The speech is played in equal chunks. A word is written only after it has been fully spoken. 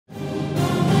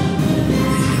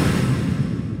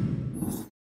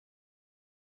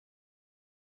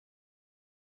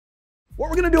What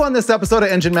we're gonna do on this episode of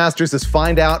Engine Masters is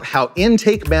find out how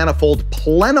intake manifold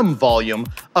plenum volume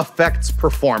affects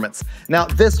performance. Now,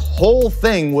 this whole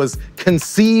thing was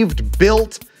conceived,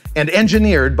 built, and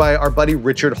engineered by our buddy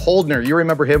Richard Holdner. You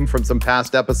remember him from some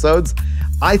past episodes.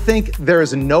 I think there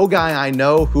is no guy I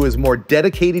know who is more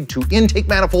dedicated to intake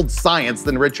manifold science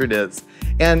than Richard is.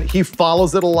 And he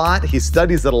follows it a lot, he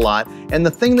studies it a lot, and the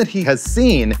thing that he has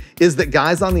seen is that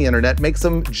guys on the internet make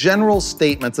some general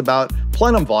statements about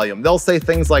plenum volume. They'll say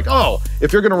things like, oh,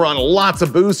 if you're gonna run lots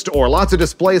of boost or lots of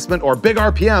displacement or big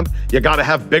RPM, you gotta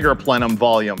have bigger plenum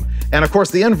volume. And of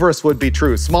course the inverse would be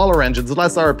true. Smaller engines,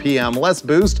 less RPM, less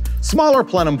boost, smaller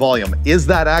plenum volume. Is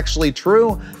that actually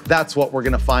true? That's what we're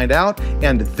gonna find out.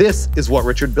 And this is what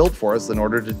Richard built for us in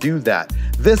order to do that.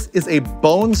 This is a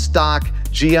bone stock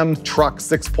GM truck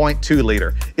 6.2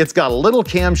 liter. It's got a little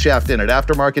camshaft in it,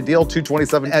 aftermarket deal,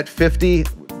 227 at 50.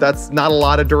 That's not a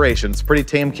lot of duration. It's a pretty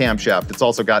tame camshaft. It's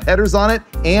also got headers on it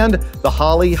and the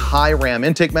Holley high ram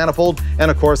intake manifold. And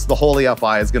of course, the whole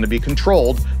EFI is gonna be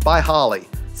controlled by Holley.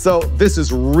 So this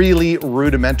is really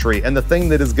rudimentary. And the thing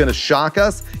that is gonna shock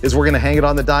us is we're gonna hang it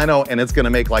on the dyno and it's gonna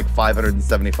make like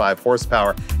 575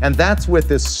 horsepower. And that's with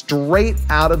this straight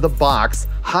out of the box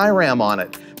high ram on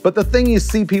it. But the thing you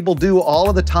see people do all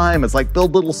of the time is like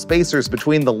build little spacers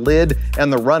between the lid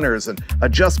and the runners and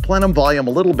adjust plenum volume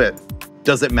a little bit.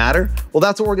 Does it matter? Well,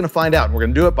 that's what we're gonna find out. We're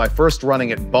gonna do it by first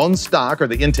running it bone stock, or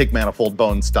the intake manifold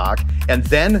bone stock, and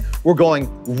then we're going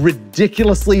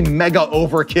ridiculously mega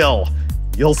overkill.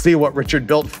 You'll see what Richard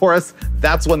built for us.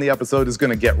 That's when the episode is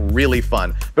gonna get really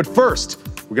fun. But first,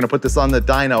 we're gonna put this on the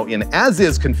dyno in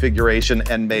as-is configuration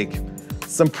and make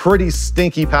some pretty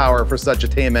stinky power for such a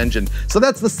tame engine. So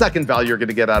that's the second value you're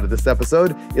gonna get out of this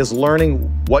episode, is learning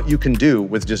what you can do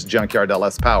with just junkyard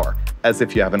LS power, as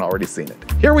if you haven't already seen it.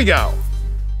 Here we go.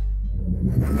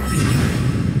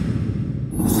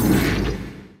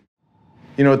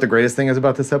 You know what the greatest thing is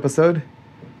about this episode?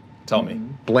 Tell me.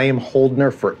 Blame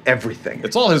Holdner for everything.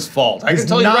 It's all his fault. I can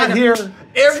tell you not right here.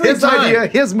 Every his time. idea,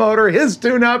 his motor, his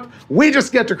tune-up. We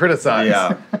just get to criticize.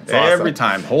 Yeah, It's awesome. every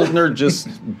time. Holdner just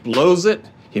blows it.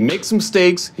 He makes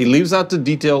mistakes. He leaves out the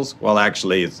details. Well,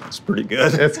 actually, it's pretty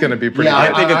good. It's going to be pretty I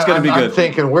good. think it's going to be good. I'm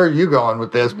thinking, where are you going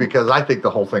with this? Because I think the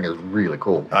whole thing is really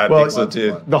cool. I think so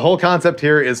too. The whole concept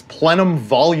here is plenum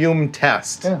volume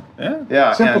test.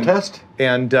 Yeah. Simple test.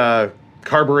 And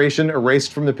carburation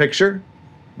erased from the picture,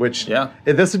 which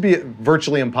this would be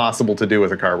virtually impossible to do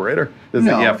with a carburetor. This is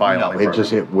the EFI only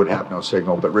program. It would have no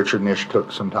signal, but Richard Nish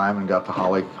took some time and got the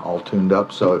Holley all tuned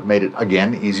up, so it made it,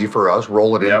 again, easy for us.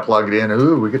 Roll it in, plug it in,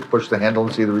 ooh, we get to push the handle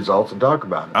and see the results and talk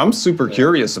about it. I'm super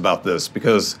curious about this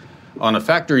because on a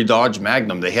factory Dodge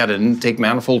Magnum, they had an intake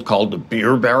manifold called the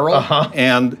beer barrel,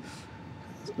 and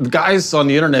the guys on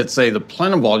the internet say the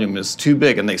plenum volume is too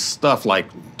big, and they stuff like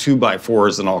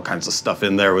 2x4s and all kinds of stuff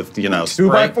in there with, you know,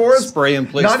 2x4s? spray in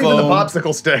place Not foam. even the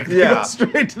popsicle stick. Yeah.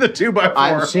 Straight to the 2x4.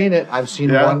 I've seen it. I've seen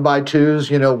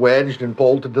 1x2s, you know, wedged and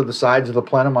bolted to the sides of the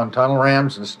plenum on tunnel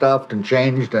rams and stuffed and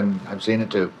changed, and I've seen it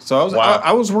too. So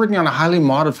I was working on a highly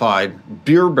modified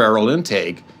beer barrel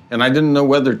intake, and I didn't know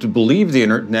whether to believe the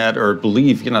internet or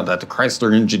believe, you know, that the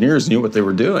Chrysler engineers knew what they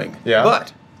were doing. Yeah.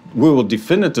 But we will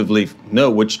definitively know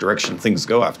which direction things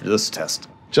go after this test.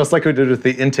 Just like we did with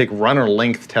the intake runner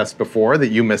length test before that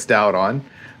you missed out on,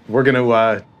 we're going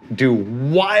to do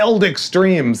wild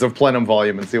extremes of plenum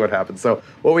volume and see what happens. So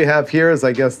what we have here is,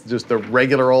 I guess, just a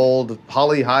regular old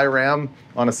Holley high ram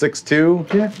on a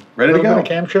 6.2. Yeah. Ready to go. A little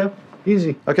bit of camshaft.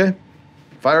 Easy. Okay.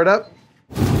 Fire it up.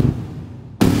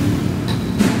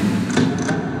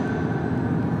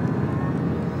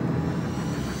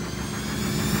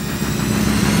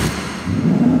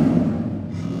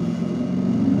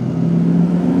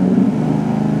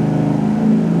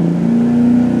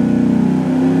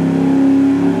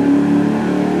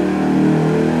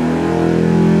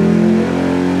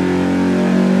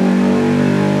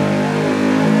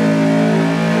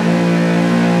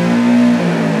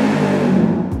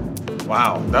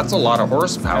 Wow, that's a lot of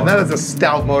horsepower. And that is a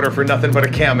stout motor for nothing but a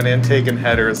cam and intake and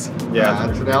headers. Yeah,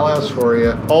 that's an LS for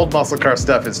you. Old muscle car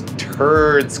stuff is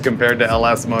turds compared to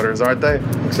LS motors, aren't they?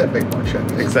 Except big block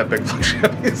Chevys. Except big block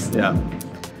Chevys.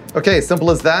 Yeah. Okay, simple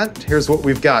as that. Here's what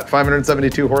we've got.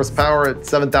 572 horsepower at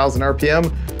 7,000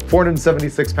 RPM,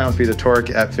 476 pound-feet of torque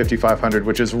at 5,500,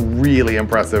 which is really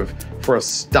impressive for a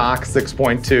stock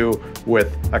 6.2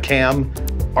 with a cam.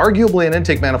 Arguably an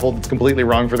intake manifold that's completely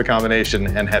wrong for the combination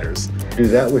and headers. Do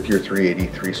that with your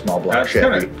 383 small block That's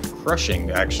Chevy. kind of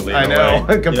crushing, actually. I in a know,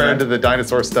 way. compared to the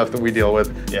dinosaur stuff that we deal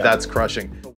with, Yeah. that's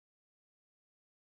crushing.